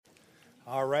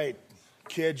All right,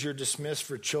 kids, you're dismissed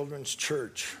for children's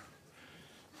church.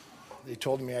 They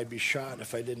told me I'd be shot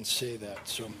if I didn't say that,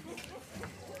 so.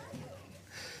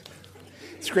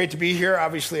 It's great to be here.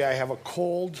 Obviously, I have a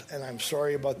cold, and I'm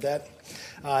sorry about that.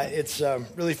 It's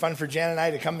really fun for Jan and I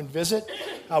to come and visit.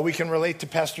 We can relate to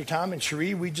Pastor Tom and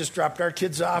Cherie. We just dropped our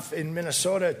kids off in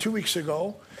Minnesota 2 weeks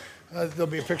ago. There'll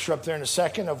be a picture up there in a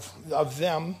second of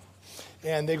them.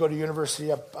 And they go to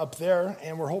university up there,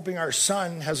 and we're hoping our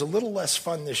son has a little less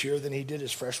fun this year than he did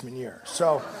his freshman year.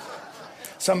 So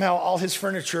somehow all his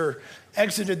furniture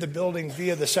exited the building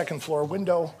via the second floor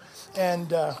window,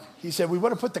 and he said, we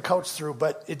would have put the couch through,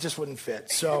 but it just wouldn't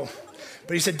fit.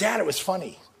 But he said, Dad, it was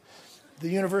funny. The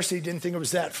university didn't think it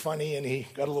was that funny, and he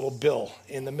got a little bill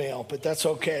in the mail, but that's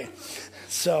okay.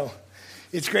 So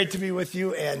it's great to be with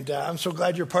you, and I'm so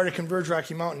glad you're part of Converge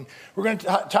Rocky Mountain. We're going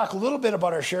to talk a little bit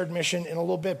about our shared mission in a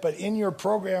little bit, but in your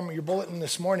program, your bulletin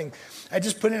this morning, I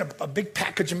just put in a big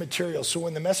package of material, so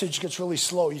when the message gets really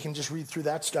slow, you can just read through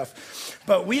that stuff.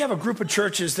 But we have a group of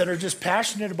churches that are just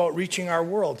passionate about reaching our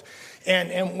world,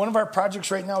 and one of our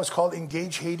projects right now is called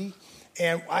Engage Haiti.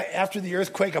 And after the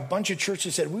earthquake, a bunch of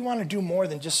churches said, we want to do more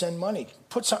than just send money.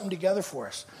 Put something together for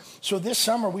us. So this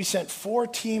summer, we sent 4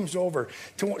 teams over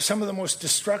to some of the most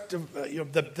destructive,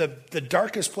 the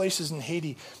darkest places in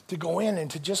Haiti to go in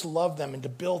and to just love them and to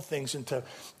build things and to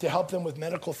help them with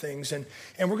medical things. And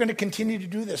we're going to continue to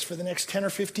do this for the next 10 or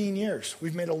 15 years.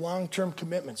 We've made a long-term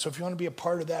commitment. So if you want to be a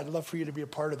part of that, I'd love for you to be a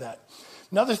part of that.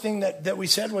 Another thing that we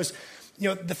said was,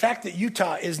 the fact that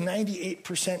Utah is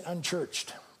 98%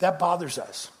 unchurched. That bothers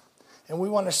us, and we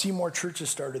want to see more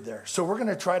churches started there. So we're going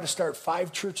to try to start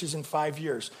 5 churches in 5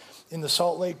 years in the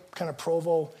Salt Lake, kind of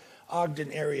Provo,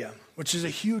 Ogden area, which is a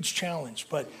huge challenge,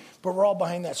 but we're all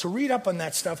behind that. So read up on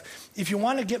that stuff. If you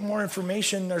want to get more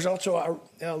information, there's also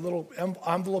a little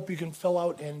envelope you can fill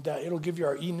out, and it'll give you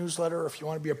our e-newsletter if you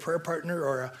want to be a prayer partner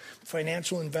or a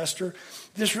financial investor.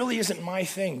 This really isn't my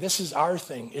thing. This is our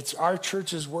thing. It's our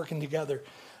churches working together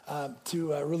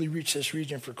to really reach this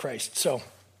region for Christ. So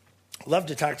love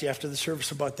to talk to you after the service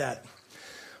about that.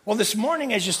 Well, this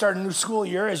morning, as you start a new school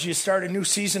year, as you start a new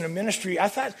season of ministry, I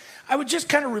thought I would just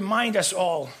kind of remind us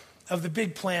all of the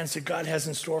big plans that God has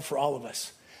in store for all of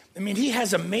us. I mean, he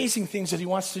has amazing things that he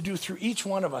wants to do through each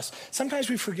one of us. Sometimes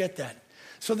we forget that.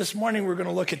 So this morning, we're going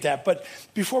to look at that. But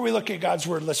before we look at God's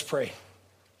word, let's pray.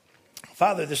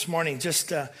 Father, this morning, I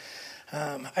just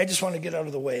want to get out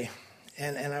of the way,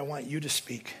 and I want you to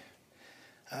speak.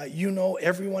 You know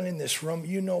everyone in this room.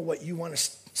 You know what you want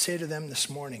to say to them this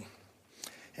morning.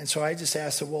 And so I just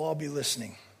ask that we'll all be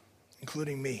listening,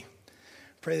 including me.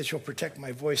 Pray that you'll protect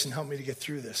my voice and help me to get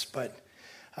through this. But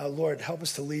Lord, help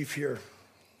us to leave here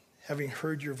having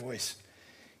heard your voice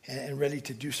and ready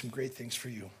to do some great things for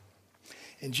you.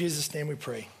 In Jesus' name we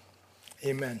pray.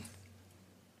 Amen.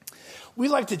 We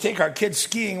like to take our kids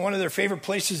skiing. One of their favorite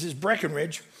places is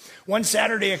Breckenridge. One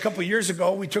Saturday a couple years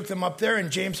ago, we took them up there, and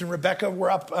James and Rebecca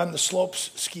were up on the slopes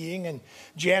skiing, and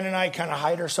Jan and I kind of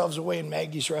hide ourselves away in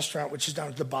Maggie's restaurant, which is down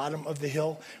at the bottom of the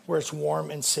hill where it's warm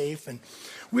and safe. And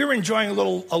we were enjoying a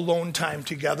little alone time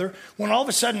together when all of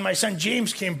a sudden my son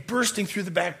James came bursting through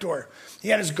the back door. He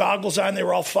had his goggles on. They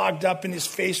were all fogged up, and his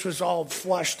face was all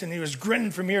flushed, and he was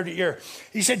grinning from ear to ear.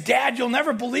 He said, Dad, you'll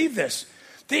never believe this.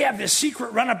 They have this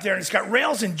secret run up there, and it's got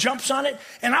rails and jumps on it.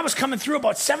 And I was coming through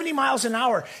about 70 miles an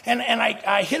hour, and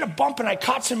I hit a bump, and I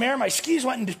caught some air. My skis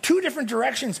went into 2 different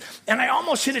directions, and I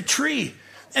almost hit a tree.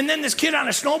 And then this kid on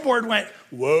a snowboard went,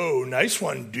 whoa, nice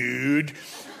one, dude.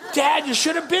 Dad, you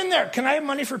should have been there. Can I have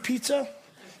money for pizza?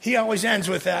 He always ends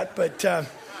with that. But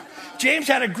James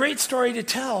had a great story to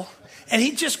tell, and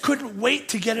he just couldn't wait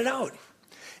to get it out.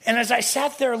 And as I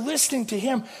sat there listening to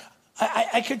him,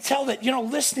 I could tell that,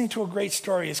 listening to a great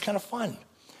story is kind of fun,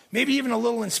 maybe even a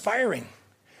little inspiring.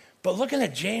 But looking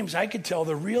at James, I could tell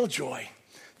the real joy,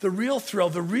 the real thrill,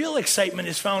 the real excitement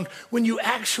is found when you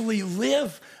actually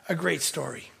live a great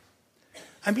story.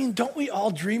 I mean, don't we all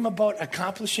dream about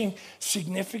accomplishing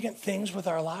significant things with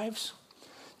our lives?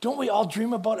 Don't we all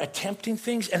dream about attempting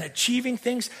things and achieving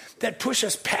things that push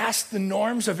us past the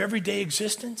norms of everyday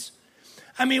existence?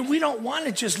 I mean, we don't want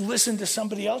to just listen to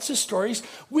somebody else's stories.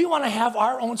 We want to have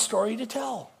our own story to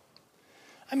tell.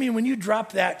 I mean, when you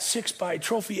drop that 6x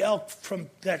trophy elk from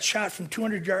that shot from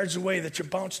 200 yards away that you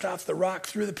bounced off the rock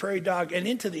through the prairie dog and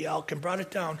into the elk and brought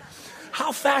it down,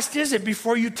 how fast is it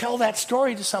before you tell that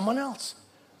story to someone else?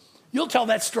 You'll tell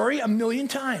that story 1,000,000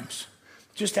 times.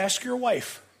 Just ask your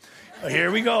wife. Well,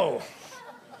 here we go.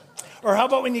 Or how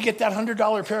about when you get that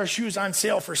 $100 pair of shoes on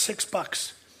sale for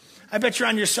 $6? I bet you're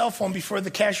on your cell phone before the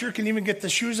cashier can even get the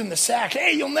shoes in the sack.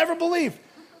 Hey, you'll never believe.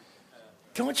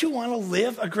 Don't you want to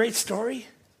live a great story?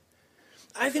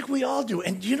 I think we all do.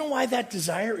 And do you know why that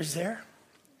desire is there?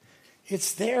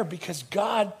 It's there because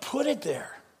God put it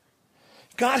there.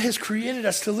 God has created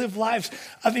us to live lives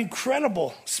of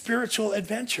incredible spiritual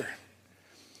adventure.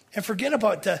 And forget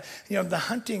about the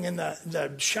hunting and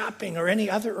the shopping or any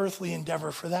other earthly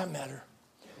endeavor for that matter.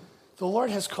 The Lord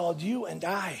has called you and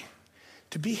I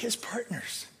to be his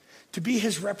partners, to be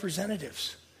his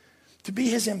representatives, to be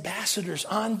his ambassadors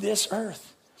on this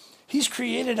earth. He's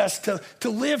created us to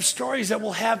live stories that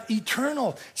will have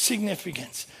eternal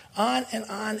significance, on and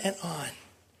on and on.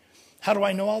 How do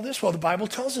I know all this? Well, the Bible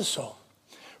tells us so.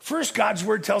 First, God's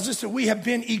word tells us that we have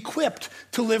been equipped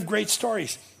to live great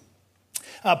stories.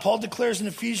 Paul declares in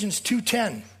Ephesians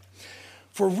 2:10,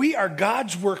 "For we are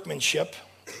God's workmanship,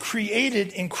 created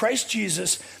in Christ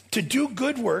Jesus to do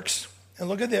good works," and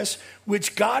look at this,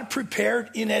 "which God prepared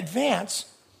in advance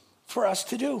for us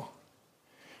to do."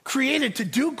 Created to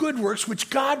do good works, which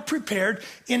God prepared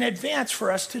in advance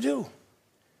for us to do.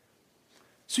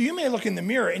 So you may look in the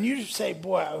mirror and you say,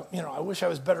 boy, I wish I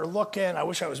was better looking. I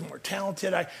wish I was more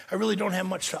talented. I really don't have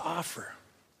much to offer.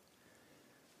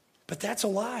 But that's a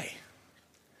lie.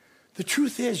 The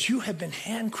truth is you have been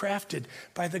handcrafted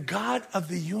by the God of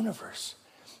the universe.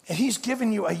 And he's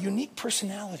given you a unique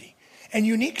personality and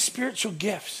unique spiritual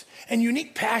gifts and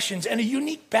unique passions and a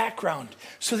unique background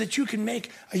so that you can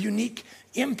make a unique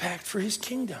impact for his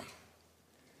kingdom.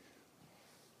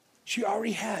 She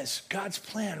already has God's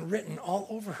plan written all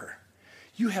over her.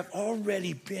 You have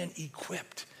already been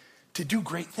equipped to do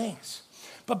great things.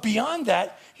 But beyond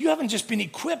that, you haven't just been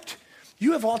equipped,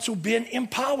 you have also been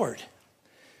empowered.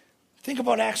 Think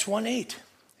about Acts 1:8.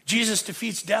 Jesus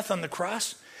defeats death on the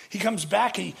cross. He comes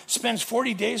back, he spends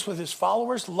 40 days with his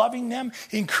followers, loving them,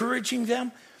 encouraging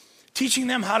them, teaching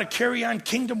them how to carry on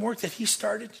kingdom work that he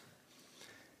started.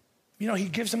 He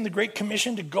gives them the Great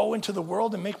Commission to go into the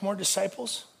world and make more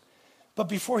disciples. But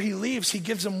before he leaves, he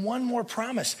gives them one more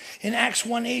promise. In Acts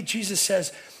 1:8, Jesus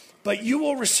says, "But you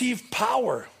will receive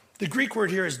power." The Greek word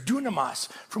here is dunamis,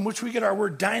 from which we get our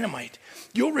word dynamite.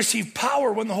 You'll receive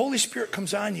power when the Holy Spirit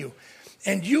comes on you.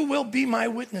 And you will be my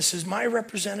witnesses, my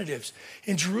representatives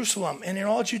in Jerusalem and in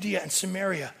all Judea and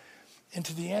Samaria and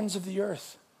to the ends of the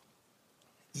earth.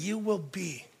 You will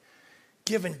be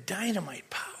given dynamite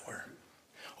power.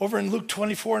 Over in Luke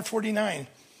 24:49,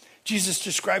 Jesus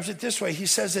describes it this way. He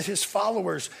says that his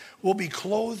followers will be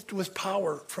clothed with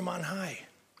power from on high.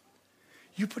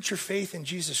 You put your faith in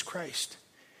Jesus Christ,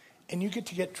 and you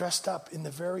get dressed up in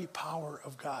the very power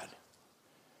of God.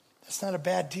 That's not a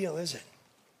bad deal, is it?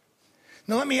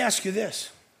 Now let me ask you this.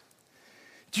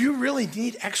 Do you really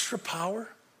need extra power?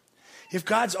 If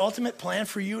God's ultimate plan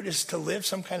for you is to live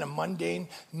some kind of mundane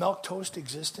milquetoast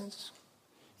existence,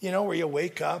 where you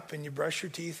wake up and you brush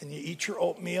your teeth and you eat your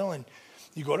oatmeal and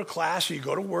you go to class or you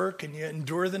go to work and you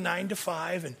endure the 9 to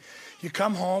 5 and you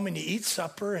come home and you eat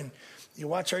supper and you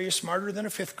watch Are You Smarter Than a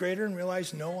Fifth Grader and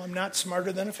realize, no, I'm not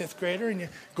smarter than a fifth grader. And you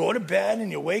go to bed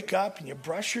and you wake up and you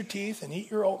brush your teeth and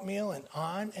eat your oatmeal and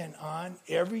on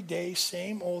every day,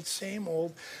 same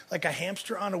old, like a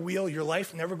hamster on a wheel. Your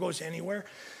life never goes anywhere.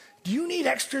 Do you need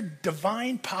extra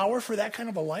divine power for that kind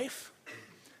of a life?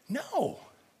 No.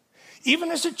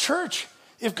 Even as a church,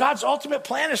 if God's ultimate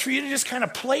plan is for you to just kind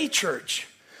of play church,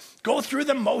 go through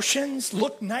the motions,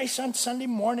 look nice on Sunday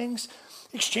mornings,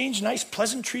 exchange nice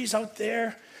pleasantries out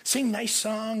there, sing nice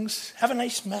songs, have a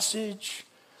nice message,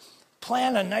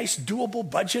 plan a nice doable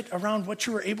budget around what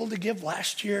you were able to give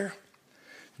last year,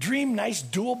 dream nice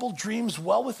doable dreams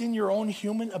well within your own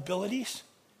human abilities.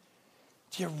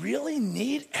 Do you really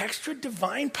need extra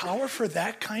divine power for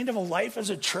that kind of a life as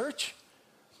a church?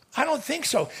 I don't think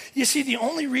so. You see, the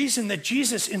only reason that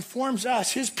Jesus informs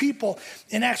us, his people,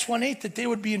 in Acts 1:8, that they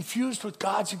would be infused with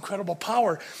God's incredible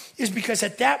power is because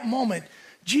at that moment,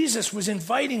 Jesus was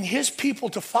inviting his people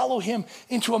to follow him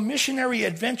into a missionary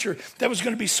adventure that was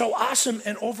going to be so awesome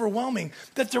and overwhelming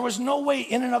that there was no way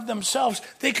in and of themselves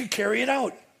they could carry it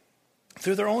out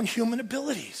through their own human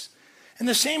abilities. And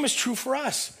the same is true for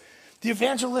us. The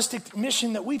evangelistic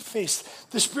mission that we face,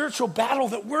 the spiritual battle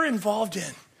that we're involved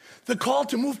in, the call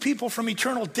to move people from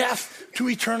eternal death to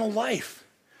eternal life,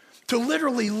 to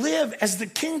literally live as the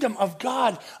kingdom of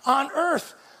God on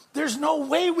earth. There's no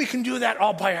way we can do that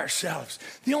all by ourselves.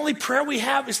 The only prayer we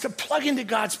have is to plug into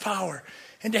God's power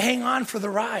and to hang on for the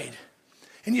ride.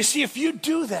 And you see, if you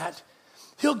do that,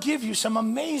 he'll give you some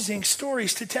amazing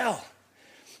stories to tell.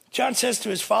 John says to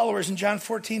his followers in John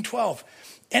 14:12,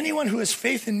 "Anyone who has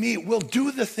faith in me will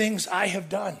do the things I have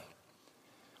done."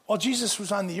 While Jesus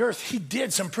was on the earth, he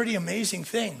did some pretty amazing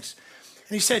things.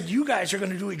 And he said, you guys are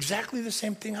going to do exactly the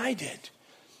same thing I did.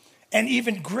 And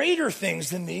even greater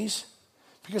things than these,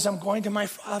 because I'm going to my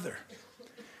Father.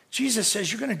 Jesus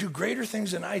says, you're going to do greater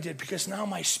things than I did because now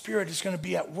my Spirit is going to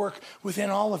be at work within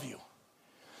all of you.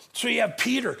 So you have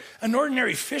Peter, an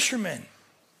ordinary fisherman.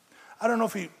 I don't know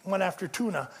if he went after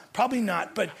tuna. Probably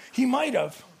not, but he might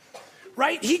have.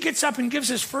 Right? He gets up and gives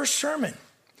his first sermon.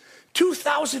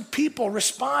 2,000 people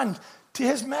respond to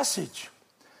his message.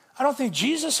 I don't think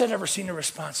Jesus had ever seen a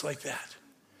response like that.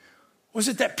 Was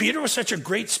it that Peter was such a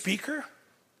great speaker?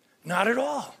 Not at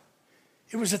all.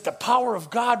 It was that the power of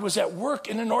God was at work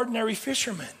in an ordinary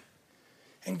fisherman.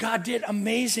 And God did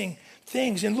amazing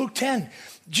things. In Luke 10,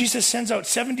 Jesus sends out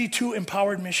 72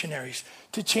 empowered missionaries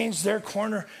to change their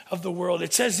corner of the world.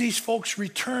 It says these folks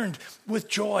returned with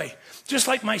joy. Just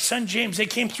like my son James, they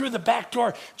came through the back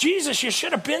door. Jesus, you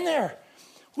should have been there.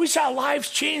 We saw lives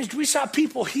changed. We saw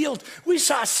people healed. We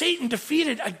saw Satan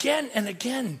defeated again and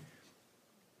again.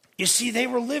 You see, they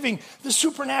were living the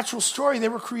supernatural story they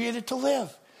were created to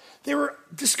live. They were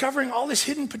discovering all this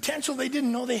hidden potential they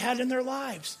didn't know they had in their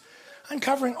lives.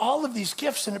 Uncovering all of these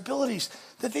gifts and abilities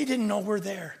that they didn't know were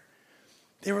there.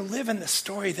 They were living the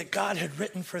story that God had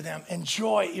written for them, and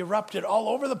joy erupted all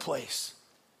over the place.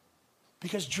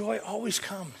 Because joy always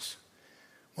comes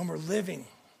when we're living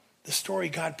the story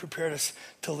God prepared us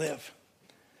to live.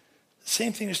 The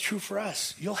same thing is true for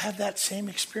us. You'll have that same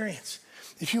experience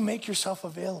if you make yourself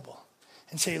available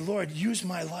and say, Lord, use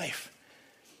my life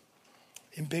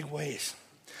in big ways.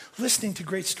 Listening to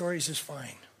great stories is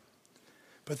fine.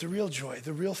 But the real joy,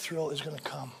 the real thrill is going to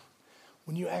come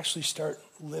when you actually start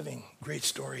living great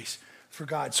stories for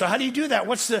God. So how do you do that?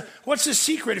 What's the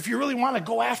secret if you really want to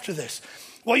go after this?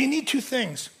 Well, you need two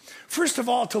things. First of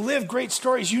all, to live great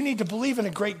stories, you need to believe in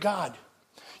a great God.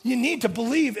 You need to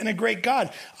believe in a great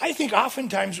God. I think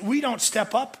oftentimes we don't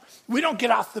step up. We don't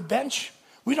get off the bench.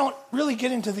 We don't really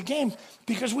get into the game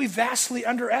because we vastly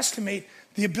underestimate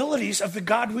the abilities of the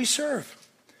God we serve.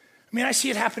 I mean, I see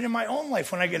it happen in my own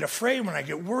life when I get afraid, when I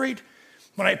get worried,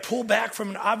 when I pull back from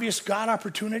an obvious God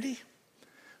opportunity.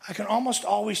 I can almost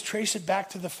always trace it back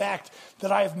to the fact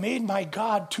that I have made my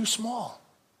God too small.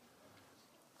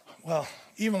 Well,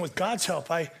 even with God's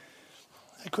help, I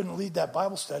couldn't lead that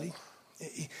Bible study.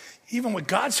 Even with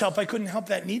God's help, I couldn't help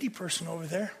that needy person over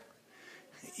there.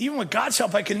 Even with God's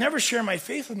help, I could never share my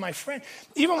faith with my friend.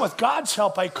 Even with God's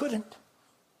help, I couldn't.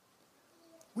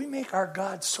 We make our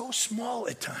God so small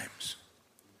at times.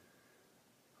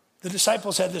 The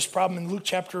disciples had this problem in Luke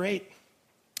chapter 8.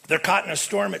 They're caught in a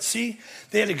storm at sea.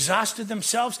 They had exhausted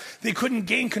themselves. They couldn't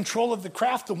gain control of the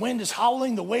craft. The wind is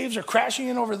howling. The waves are crashing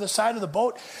in over the side of the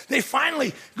boat. They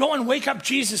finally go and wake up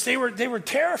Jesus. They were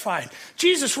terrified.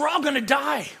 Jesus, we're all going to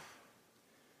die.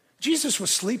 Jesus was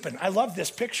sleeping. I love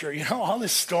this picture, all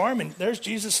this storm, and there's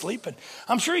Jesus sleeping.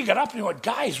 I'm sure he got up and he went,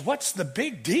 guys, what's the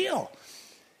big deal?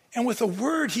 And with a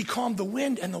word, he calmed the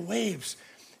wind and the waves,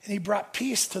 and he brought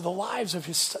peace to the lives of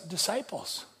his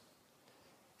disciples.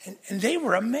 And they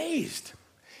were amazed.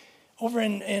 Over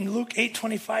in Luke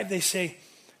 8:25, they say,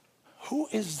 who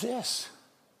is this?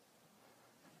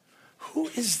 Who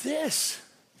is this?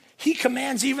 He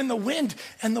commands even the wind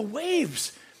and the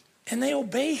waves, and they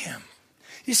obey him.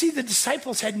 You see, the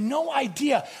disciples had no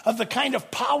idea of the kind of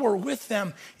power with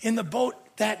them in the boat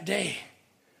that day.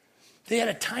 They had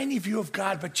a tiny view of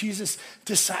God, but Jesus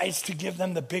decides to give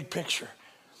them the big picture.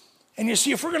 And you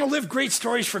see, if we're going to live great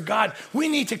stories for God, we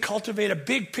need to cultivate a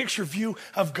big picture view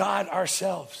of God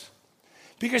ourselves.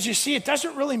 Because you see, it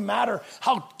doesn't really matter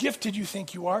how gifted you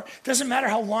think you are. It doesn't matter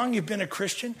how long you've been a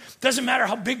Christian. It doesn't matter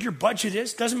how big your budget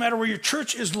is. It doesn't matter where your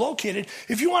church is located.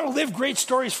 If you want to live great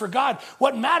stories for God,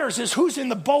 what matters is who's in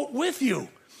the boat with you.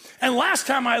 And last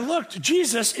time I looked,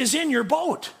 Jesus is in your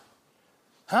boat.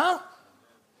 Huh?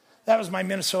 That was my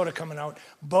Minnesota coming out.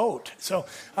 Boat. So,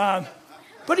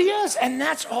 but he is, and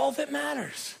that's all that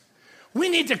matters. We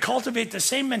need to cultivate the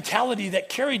same mentality that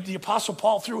carried the Apostle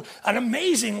Paul through an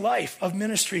amazing life of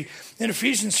ministry. In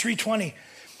Ephesians 3:20,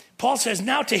 Paul says,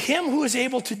 now to him who is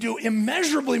able to do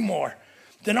immeasurably more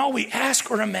than all we ask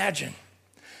or imagine.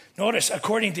 Notice,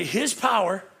 according to his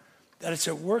power that it's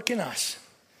at work in us.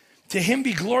 To him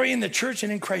be glory in the church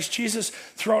and in Christ Jesus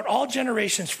throughout all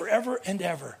generations forever and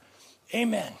ever.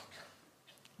 Amen.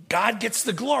 God gets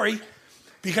the glory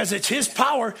because it's his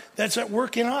power that's at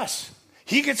work in us.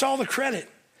 He gets all the credit.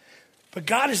 But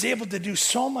God is able to do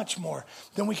so much more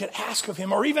than we could ask of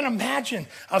him or even imagine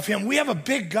of him. We have a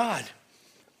big God.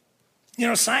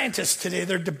 Scientists today,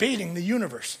 they're debating the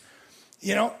universe.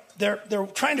 They're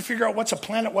trying to figure out what's a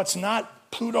planet, what's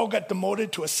not. Pluto got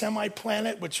demoted to a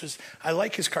semi-planet, which is, I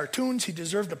like his cartoons. He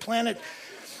deserved a planet.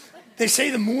 They say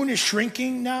the moon is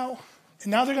shrinking now. And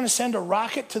now they're going to send a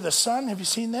rocket to the sun. Have you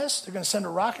seen this? They're going to send a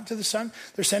rocket to the sun.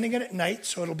 They're sending it at night,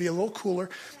 so it'll be a little cooler.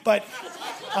 But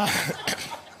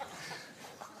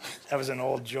That was an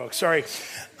old joke. Sorry.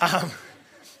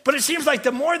 But it seems like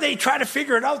the more they try to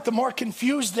figure it out, the more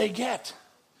confused they get.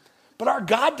 But our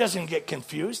God doesn't get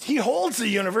confused. He holds the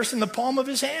universe in the palm of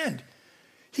his hand.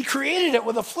 He created it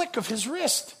with a flick of his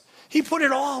wrist. He put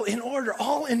it all in order,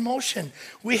 all in motion.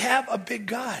 We have a big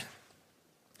God.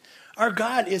 Our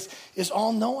God is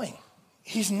all-knowing.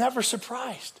 He's never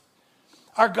surprised.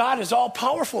 Our God is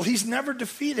all-powerful. He's never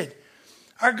defeated.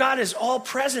 Our God is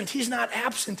all-present. He's not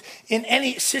absent in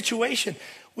any situation.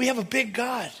 We have a big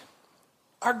God.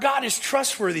 Our God is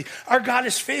trustworthy. Our God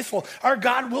is faithful. Our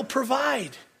God will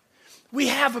provide. We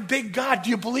have a big God.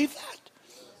 Do you believe that?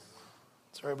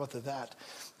 Sorry about that.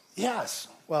 Yes.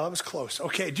 Well, it was close.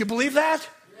 Okay. Do you believe that?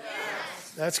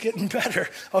 Yes. That's getting better.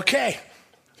 Okay.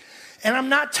 And I'm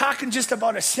not talking just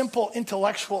about a simple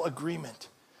intellectual agreement.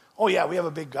 Oh, yeah, we have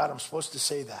a big God. I'm supposed to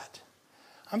say that.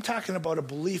 I'm talking about a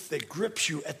belief that grips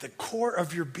you at the core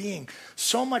of your being,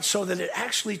 so much so that it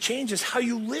actually changes how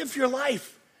you live your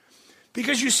life.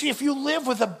 Because you see, if you live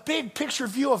with a big picture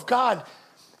view of God,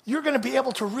 you're going to be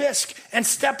able to risk and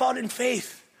step out in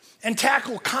faith and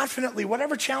tackle confidently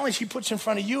whatever challenge he puts in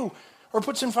front of you or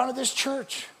puts in front of this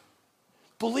church.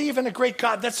 Believe in a great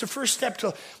God. That's the first step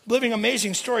to living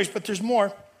amazing stories, but there's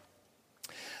more.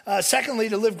 Secondly,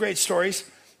 to live great stories,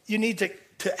 you need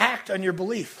to act on your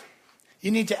belief.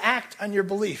 You need to act on your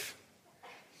belief.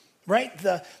 Right?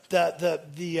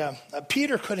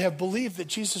 Peter could have believed that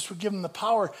Jesus would give him the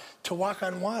power to walk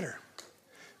on water.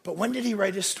 But when did he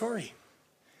write his story?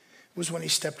 It was when he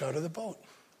stepped out of the boat.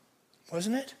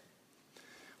 Wasn't it?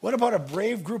 What about a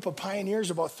brave group of pioneers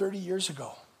about 30 years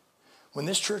ago when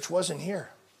this church wasn't here,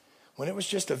 when it was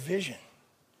just a vision?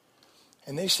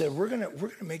 And they said, we're gonna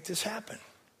make this happen.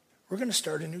 We're going to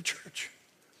start a new church.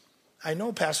 I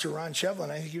know Pastor Ron Shevlin.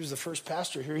 I think he was the first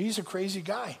pastor here. He's a crazy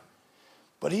guy.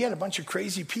 But he had a bunch of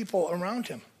crazy people around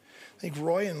him. I think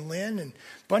Roy and Lynn and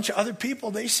a bunch of other people,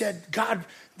 they said, God,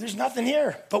 there's nothing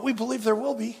here, but we believe there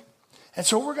will be. And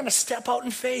so we're going to step out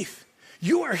in faith.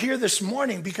 You are here this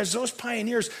morning because those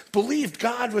pioneers believed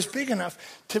God was big enough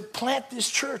to plant this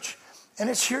church. And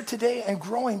it's here today and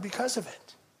growing because of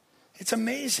it. It's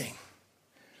amazing.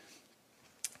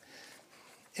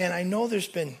 And I know there's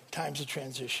been times of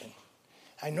transition.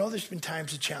 I know there's been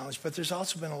times of challenge, but there's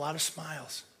also been a lot of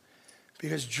smiles.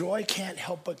 Because joy can't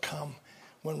help but come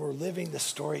when we're living the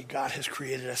story God has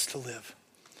created us to live.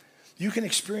 You can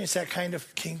experience that kind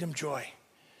of kingdom joy.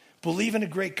 Believe in a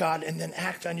great God and then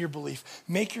act on your belief.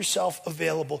 Make yourself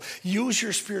available. Use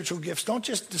your spiritual gifts. Don't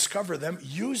just discover them,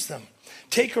 use them.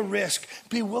 Take a risk.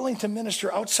 Be willing to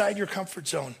minister outside your comfort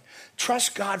zone.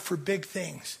 Trust God for big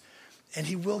things, and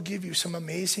he will give you some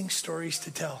amazing stories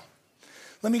to tell.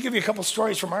 Let me give you a couple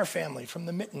stories from our family, from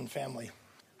the Mitton family.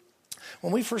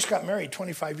 When we first got married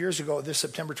 25 years ago, this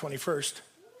September 21st,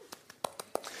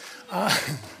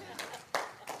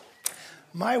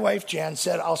 my wife, Jan,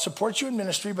 said, I'll support you in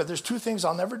ministry, but there's two things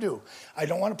I'll never do. I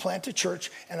don't want to plant a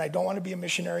church, and I don't want to be a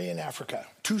missionary in Africa.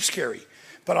 Too scary.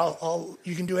 But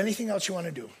you can do anything else you want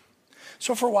to do.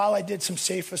 So for a while, I did some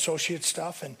safe associate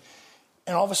stuff, and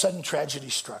all of a sudden, tragedy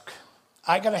struck.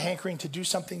 I got a hankering to do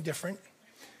something different,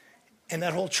 and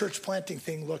that whole church planting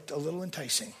thing looked a little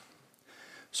enticing.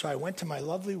 So I went to my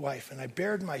lovely wife, and I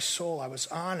bared my soul. I was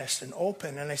honest and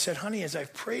open, and I said, honey, as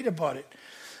I've prayed about it,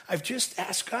 I've just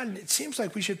asked God, and it seems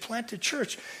like we should plant a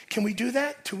church. Can we do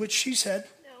that? To which she said,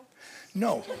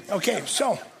 no. Okay,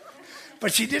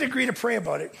 but she did agree to pray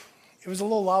about it. It was a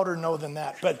little louder no than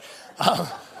that. But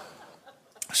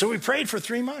so we prayed for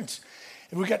 3 months.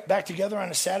 And we got back together on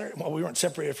a Saturday. Well, we weren't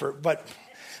separated but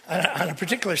on a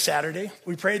particular Saturday,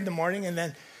 we prayed in the morning. And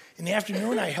then in the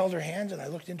afternoon, I held her hand and I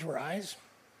looked into her eyes.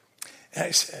 And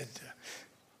I said,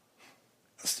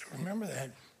 I still remember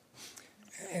that.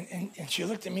 And she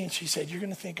looked at me and she said, you're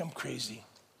going to think I'm crazy,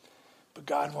 but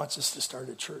God wants us to start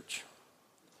a church.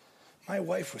 My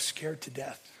wife was scared to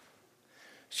death.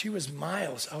 She was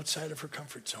miles outside of her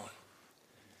comfort zone,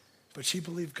 but she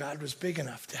believed God was big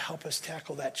enough to help us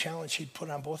tackle that challenge he'd put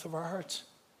on both of our hearts.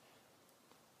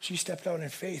 She stepped out in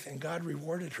faith and God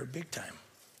rewarded her big time.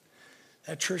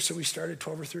 That church that we started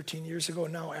 12 or 13 years ago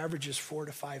now averages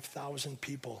 4,000 to 5,000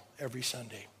 people every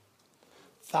Sunday.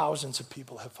 Thousands of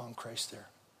people have found Christ there.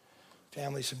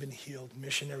 Families have been healed,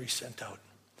 missionaries sent out.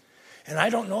 And I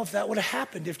don't know if that would have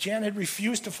happened if Jan had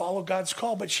refused to follow God's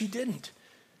call, but she didn't.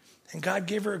 And God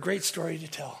gave her a great story to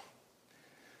tell.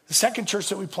 The second church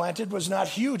that we planted was not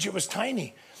huge, it was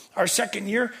tiny. Our second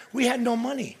year, we had no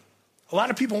money. A lot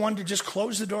of people wanted to just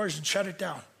close the doors and shut it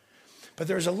down. But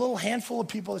there was a little handful of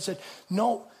people that said,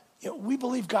 no, we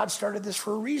believe God started this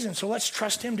for a reason, so let's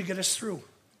trust him to get us through.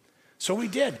 So we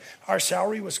did. Our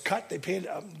salary was cut. They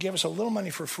gave us a little money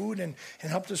for food and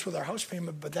helped us with our house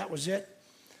payment, but that was it.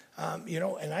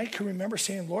 And I can remember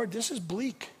saying, Lord, this is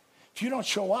bleak. If you don't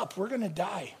show up, we're going to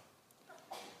die.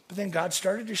 But then God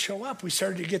started to show up. We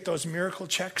started to get those miracle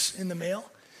checks in the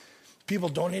mail. People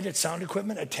donated sound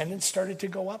equipment. Attendance started to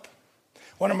go up.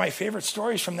 One of my favorite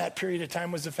stories from that period of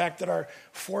time was the fact that our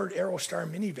Ford Aerostar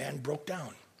minivan broke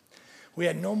down. We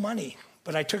had no money,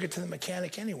 but I took it to the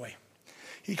mechanic anyway.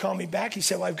 He called me back. He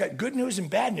said, well, I've got good news and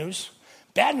bad news.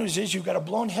 Bad news is you've got a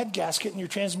blown head gasket and your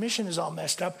transmission is all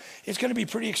messed up. It's going to be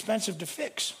pretty expensive to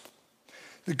fix.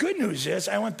 The good news is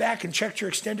I went back and checked your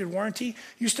extended warranty.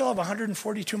 You still have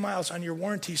 142 miles on your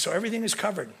warranty, so everything is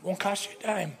covered. Won't cost you a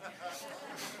dime.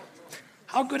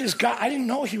 How good is God? I didn't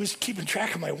know he was keeping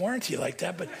track of my warranty like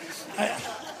that, but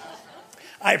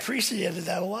I appreciated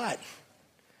that a lot.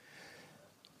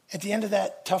 At the end of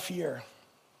that tough year,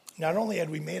 not only had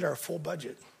we made our full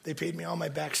budget, they paid me all my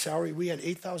back salary. We had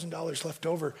 $8,000 left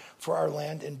over for our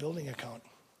land and building account.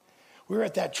 We were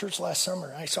at that church last summer,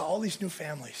 and I saw all these new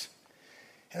families.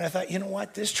 And I thought, you know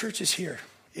what? This church is here.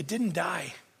 It didn't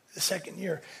die the second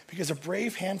year because a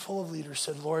brave handful of leaders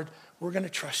said, Lord, we're going to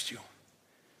trust you.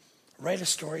 Write a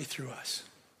story through us.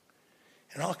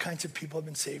 And all kinds of people have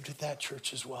been saved at that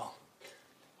church as well.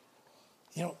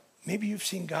 Maybe you've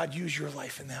seen God use your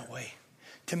life in that way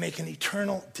to make an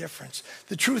eternal difference.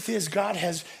 The truth is God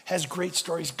has great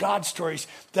stories, God stories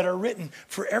that are written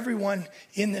for everyone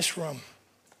in this room.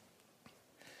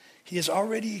 He has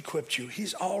already equipped you.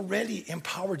 He's already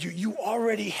empowered you. You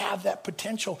already have that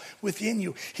potential within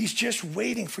you. He's just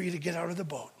waiting for you to get out of the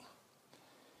boat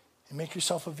and make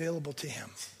yourself available to him.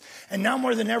 And now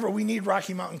more than ever, we need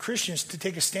Rocky Mountain Christians to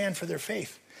take a stand for their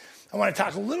faith. I want to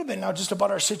talk a little bit now just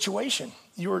about our situation.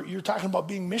 You're talking about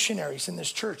being missionaries in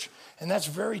this church, and that's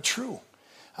very true.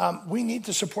 We need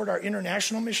to support our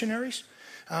international missionaries,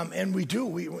 and we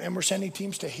do. And we're sending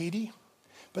teams to Haiti.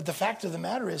 But the fact of the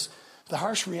matter is, the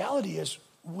harsh reality is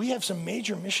we have some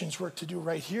major missions work to do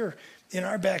right here in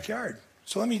our backyard.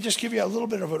 So let me just give you a little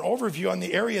bit of an overview on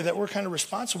the area that we're kind of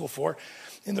responsible for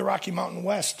in the Rocky Mountain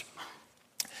West.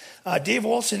 Dave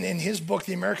Olson, in his book,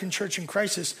 The American Church in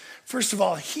Crisis, first of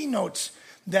all, he notes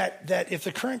that if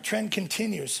the current trend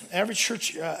continues, average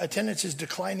church attendance is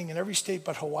declining in every state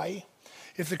but Hawaii.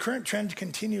 If the current trend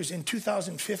continues in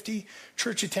 2050,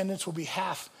 church attendance will be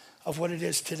half of what it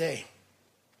is today.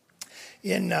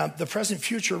 In The Present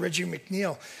Future, Reggie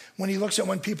McNeil, when he looks at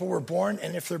when people were born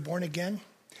and if they're born again,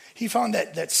 he found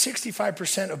that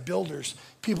 65% of builders,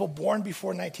 people born before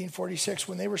 1946,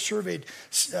 when they were surveyed,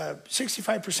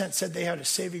 65% said they had a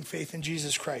saving faith in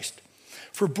Jesus Christ.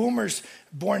 For boomers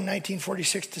born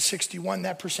 1946 to 61,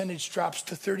 that percentage drops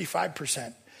to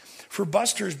 35%. For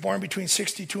busters born between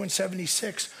 62 and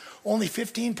 76, only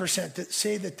 15% that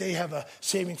say that they have a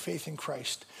saving faith in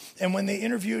Christ. And when they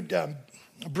interviewed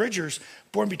Bridgers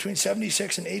born between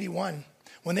 76 and 81,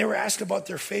 when they were asked about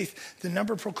their faith, the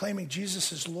number proclaiming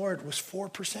Jesus as Lord was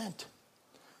 4%.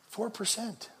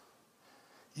 4%.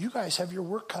 You guys have your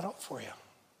work cut out for you.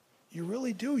 You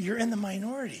really do. You're in the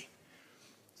minority.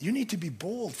 You need to be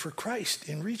bold for Christ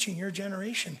in reaching your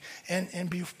generation and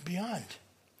beyond.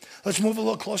 Let's move a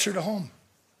little closer to home.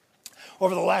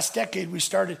 Over the last decade, we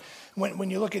started,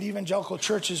 when you look at evangelical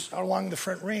churches along the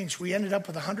Front Range, we ended up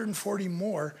with 140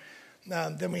 more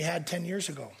than we had 10 years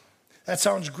ago. That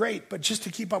sounds great, but just to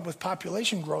keep up with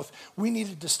population growth, we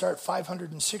needed to start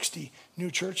 560 new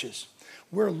churches.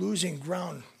 We're losing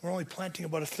ground. We're only planting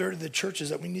about a third of the churches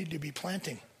that we need to be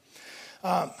planting.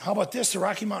 How about this? The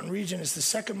Rocky Mountain region is the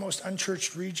second most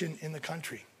unchurched region in the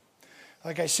country.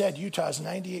 Like I said, Utah is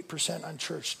 98%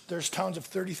 unchurched. There's towns of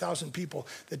 30,000 people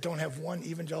that don't have one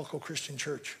evangelical Christian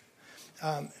church.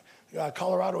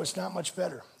 Colorado is not much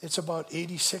better. It's about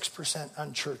 86%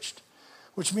 unchurched,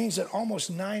 which means that almost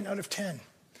 9 out of 10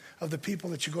 of the people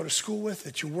that you go to school with,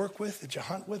 that you work with, that you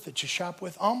hunt with, that you shop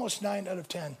with, almost 9 out of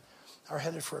 10 are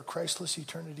headed for a Christless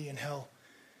eternity in hell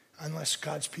unless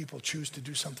God's people choose to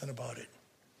do something about it.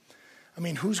 I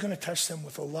mean, who's going to touch them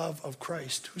with the love of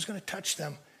Christ? Who's going to touch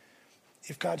them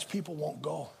if God's people won't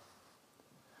go?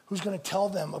 Who's going to tell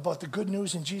them about the good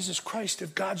news in Jesus Christ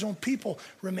if God's own people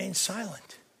remain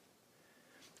silent?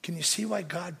 Can you see why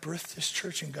God birthed this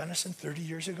church in Gunnison 30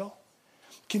 years ago?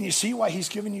 Can you see why he's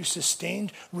given you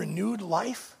sustained, renewed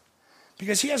life?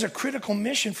 Because he has a critical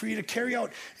mission for you to carry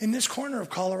out in this corner of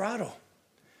Colorado.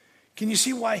 Can you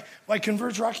see why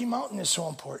Converge Rocky Mountain is so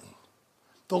important?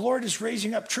 The Lord is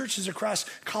raising up churches across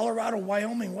Colorado,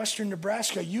 Wyoming, western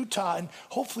Nebraska, Utah, and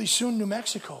hopefully soon New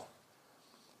Mexico.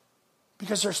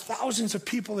 Because there's thousands of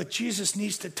people that Jesus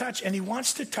needs to touch, and he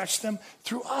wants to touch them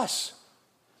through us.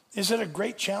 Is it a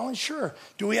great challenge? Sure.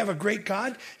 Do we have a great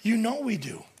God? You know we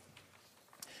do.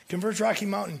 Converge Rocky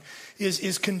Mountain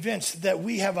is convinced that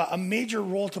we have a major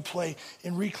role to play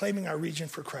in reclaiming our region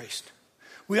for Christ.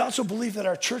 We also believe that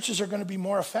our churches are going to be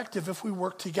more effective if we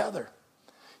work together.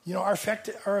 You know, our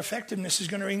effectiveness is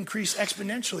going to increase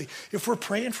exponentially if we're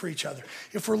praying for each other,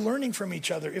 if we're learning from each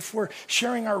other, if we're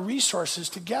sharing our resources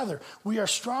together. We are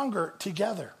stronger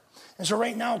together. And so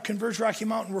right now, at Converge Rocky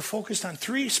Mountain, we're focused on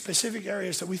 3 specific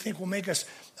areas that we think will make us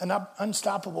an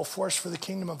unstoppable force for the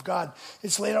kingdom of God.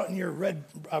 It's laid out in your red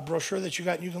brochure that you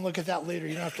got, and you can look at that later.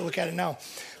 You don't have to look at it now.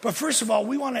 But first of all,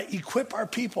 we want to equip our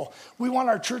people. We want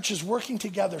our churches working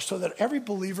together so that every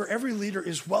believer, every leader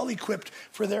is well equipped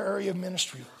for their area of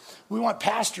ministry. We want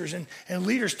pastors and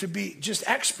leaders to be just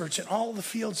experts in all the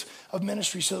fields of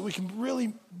ministry so that we can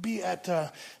really be at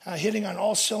hitting on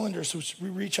all cylinders as we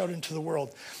reach out into the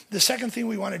world. The second thing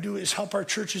we want to do is help our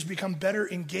churches become better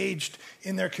engaged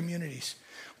in their communities.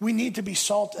 We need to be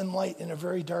salt and light in a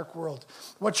very dark world.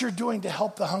 What you're doing to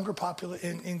help the hunger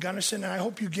population in Gunnison, and I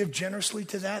hope you give generously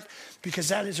to that, because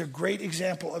that is a great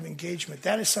example of engagement.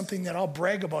 That is something that I'll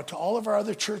brag about to all of our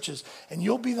other churches, and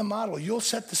you'll be the model. You'll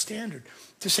set the standard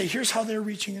to say, here's how they're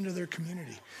reaching into their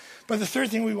community. But the third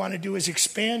thing we want to do is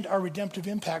expand our redemptive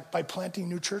impact by planting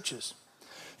new churches.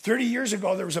 30 years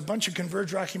ago, there was a bunch of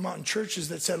Converge Rocky Mountain churches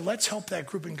that said, let's help that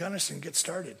group in Gunnison get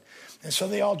started. And so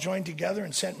they all joined together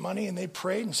and sent money, and they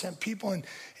prayed and sent people,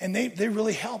 and they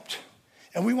really helped.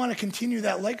 And we want to continue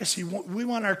that legacy. We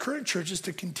want our current churches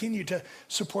to continue to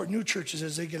support new churches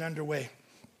as they get underway.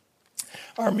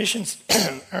 Our mission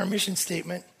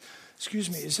statement, excuse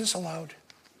me, is this allowed?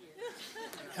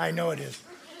 I know it is.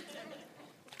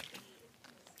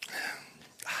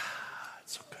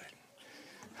 It's so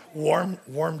good.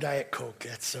 Warm Diet Coke,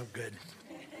 that's so good.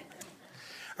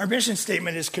 Our mission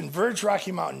statement is Converge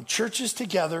Rocky Mountain, churches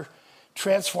together,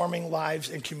 transforming lives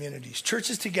and communities.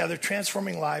 Churches together,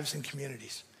 transforming lives and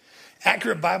communities.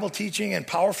 Accurate Bible teaching and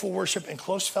powerful worship and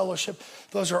close fellowship,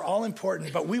 those are all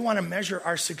important, but we want to measure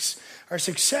our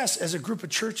success as a group of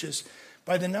churches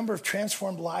by the number of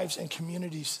transformed lives and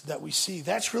communities that we see.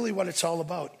 That's really what it's all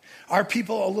about. Are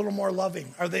people a little more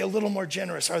loving? Are they a little more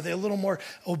generous? Are they a little more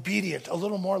obedient? A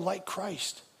little more like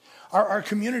Christ? Are our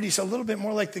communities a little bit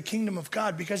more like the kingdom of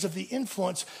God because of the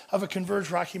influence of a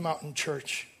Converge Rocky Mountain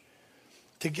church?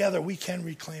 Together, we can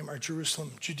reclaim our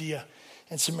Jerusalem, Judea,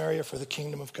 and Samaria for the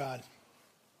kingdom of God.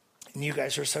 And you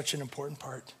guys are such an important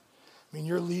part. I mean,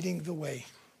 you're leading the way.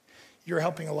 You're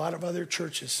helping a lot of other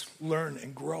churches learn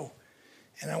and grow.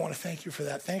 And I want to thank you for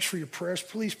that. Thanks for your prayers.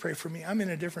 Please pray for me. I'm in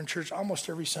a different church almost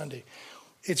every Sunday.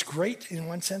 It's great in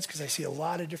one sense because I see a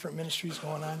lot of different ministries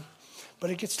going on. But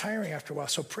it gets tiring after a while.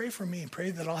 So pray for me and pray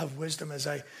that I'll have wisdom as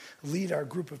I lead our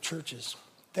group of churches.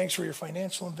 Thanks for your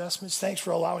financial investments. Thanks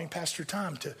for allowing Pastor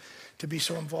Tom to be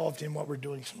so involved in what we're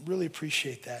doing. So really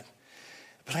appreciate that.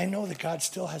 But I know that God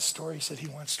still has stories that he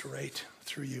wants to write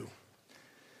through you.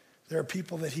 There are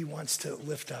people that he wants to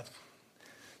lift up.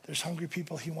 There's hungry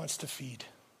people he wants to feed.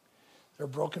 There are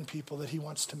broken people that he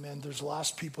wants to mend. There's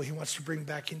lost people he wants to bring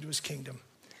back into his kingdom.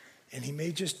 And he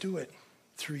may just do it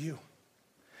through you.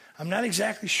 I'm not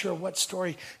exactly sure what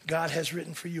story God has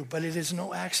written for you, but it is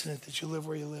no accident that you live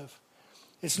where you live.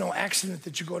 It's no accident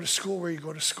that you go to school where you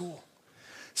go to school.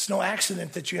 It's no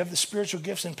accident that you have the spiritual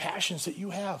gifts and passions that you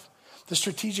have, the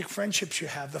strategic friendships you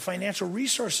have, the financial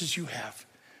resources you have.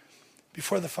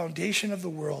 Before the foundation of the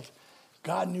world,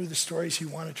 God knew the stories he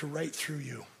wanted to write through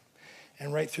you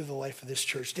and write through the life of this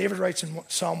church. David writes in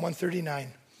Psalm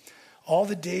 139, all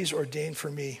the days ordained for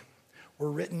me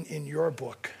were written in your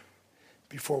book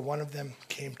before one of them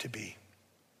came to be.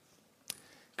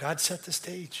 God set the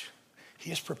stage. He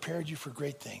has prepared you for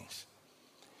great things.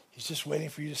 He's just waiting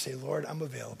for you to say, Lord, I'm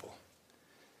available.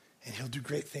 And he'll do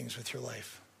great things with your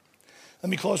life. Let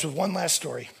me close with one last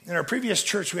story. In our previous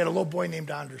church, we had a little boy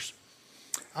named Anders.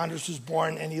 Anders was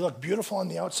born, and he looked beautiful on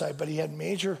the outside, but he had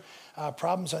major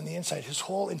problems on the inside. His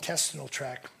whole intestinal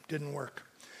tract didn't work.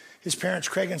 His parents,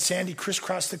 Craig and Sandy,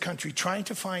 crisscrossed the country trying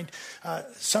to find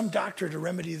some doctor to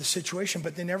remedy the situation,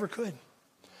 but they never could.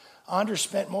 Anders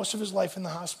spent most of his life in the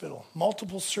hospital.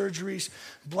 Multiple surgeries,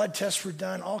 blood tests were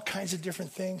done, all kinds of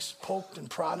different things, poked and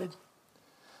prodded.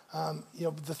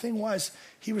 The thing was,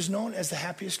 he was known as the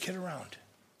happiest kid around.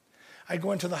 I'd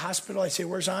go into the hospital, I'd say,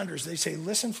 where's Anders? They'd say,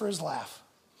 listen for his laugh.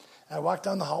 And I'd walk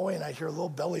down the hallway and I'd hear a little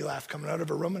belly laugh coming out of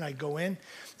a room, and I'd go in,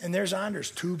 and there's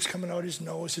Anders, tubes coming out his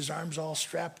nose, his arms all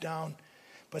strapped down.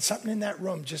 But something in that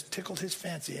room just tickled his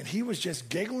fancy, and he was just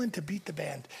giggling to beat the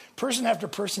band. Person after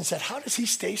person said, how does he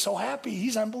stay so happy?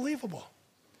 He's unbelievable.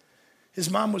 His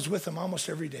mom was with him almost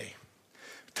every day.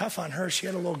 Tough on her, she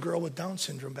had a little girl with Down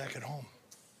syndrome back at home.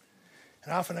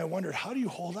 And often I wondered, how do you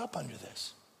hold up under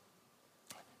this?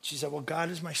 She said, well, God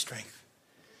is my strength.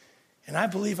 And I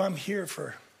believe I'm here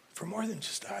for more than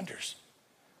just Anders.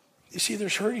 You see,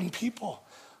 there's hurting people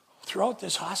throughout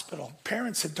this hospital,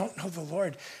 parents that don't know the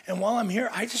Lord. And while I'm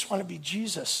here, I just want to be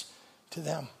Jesus to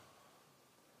them.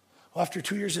 Well, after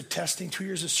 2 years of testing, 2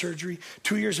 years of surgery,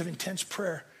 2 years of intense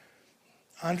prayer,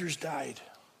 Anders died.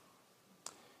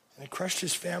 And it crushed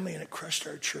his family and it crushed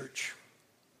our church.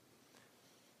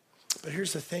 But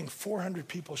here's the thing, 400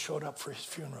 people showed up for his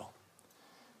funeral.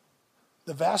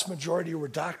 The vast majority were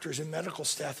doctors and medical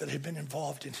staff that had been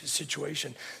involved in his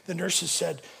situation. The nurses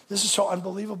said, this is so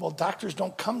unbelievable. Doctors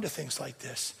don't come to things like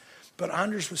this. But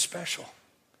Anders was special.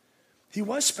 He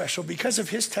was special because of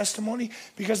his testimony,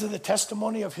 because of the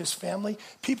testimony of his family.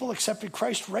 People accepted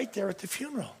Christ right there at the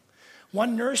funeral.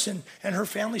 One nurse and her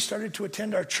family started to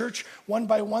attend our church. One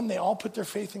by one, they all put their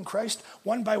faith in Christ.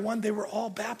 One by one, they were all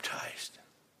baptized.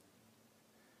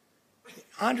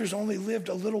 Anders only lived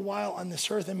a little while on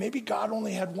this earth, and maybe God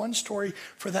only had one story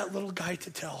for that little guy to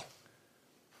tell.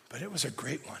 But it was a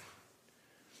great one.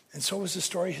 And so was the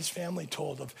story his family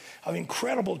told of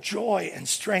incredible joy and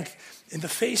strength in the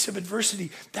face of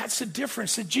adversity. That's the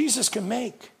difference that Jesus can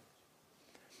make.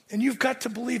 And you've got to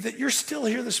believe that you're still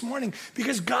here this morning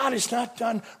because God is not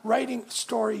done writing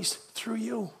stories through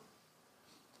you.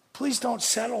 Please don't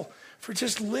settle for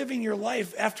just living your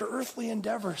life after earthly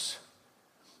endeavors.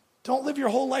 Don't live your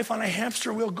whole life on a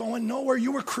hamster wheel going nowhere.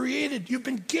 You were created. You've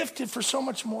been gifted for so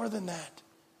much more than that.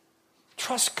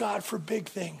 Trust God for big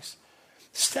things.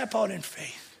 Step out in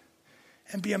faith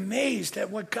and be amazed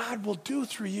at what God will do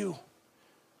through you.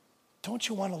 Don't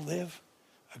you want to live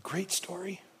a great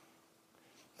story?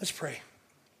 Let's pray.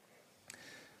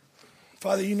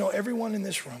 Father, you know everyone in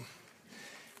this room.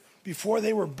 Before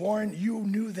they were born, you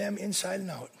knew them inside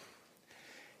and out.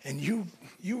 And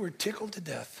you were tickled to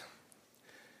death.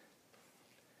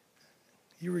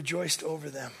 You rejoiced over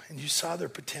them and you saw their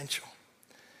potential.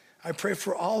 I pray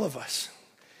for all of us.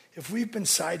 If we've been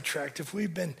sidetracked, if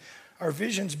our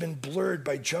vision's been blurred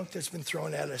by junk that's been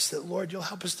thrown at us, that Lord, you'll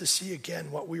help us to see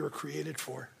again what we were created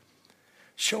for.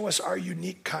 Show us our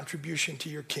unique contribution to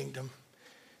your kingdom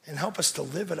and help us to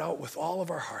live it out with all of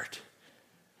our heart.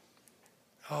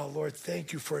 Oh, Lord,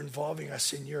 thank you for involving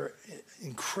us in your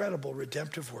incredible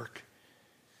redemptive work.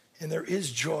 And there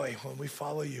is joy when we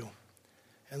follow you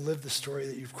and live the story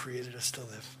that you've created us to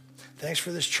live. Thanks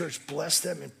for this church. Bless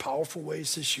them in powerful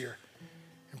ways this year.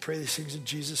 And pray these things in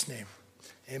Jesus' name.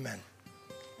 Amen.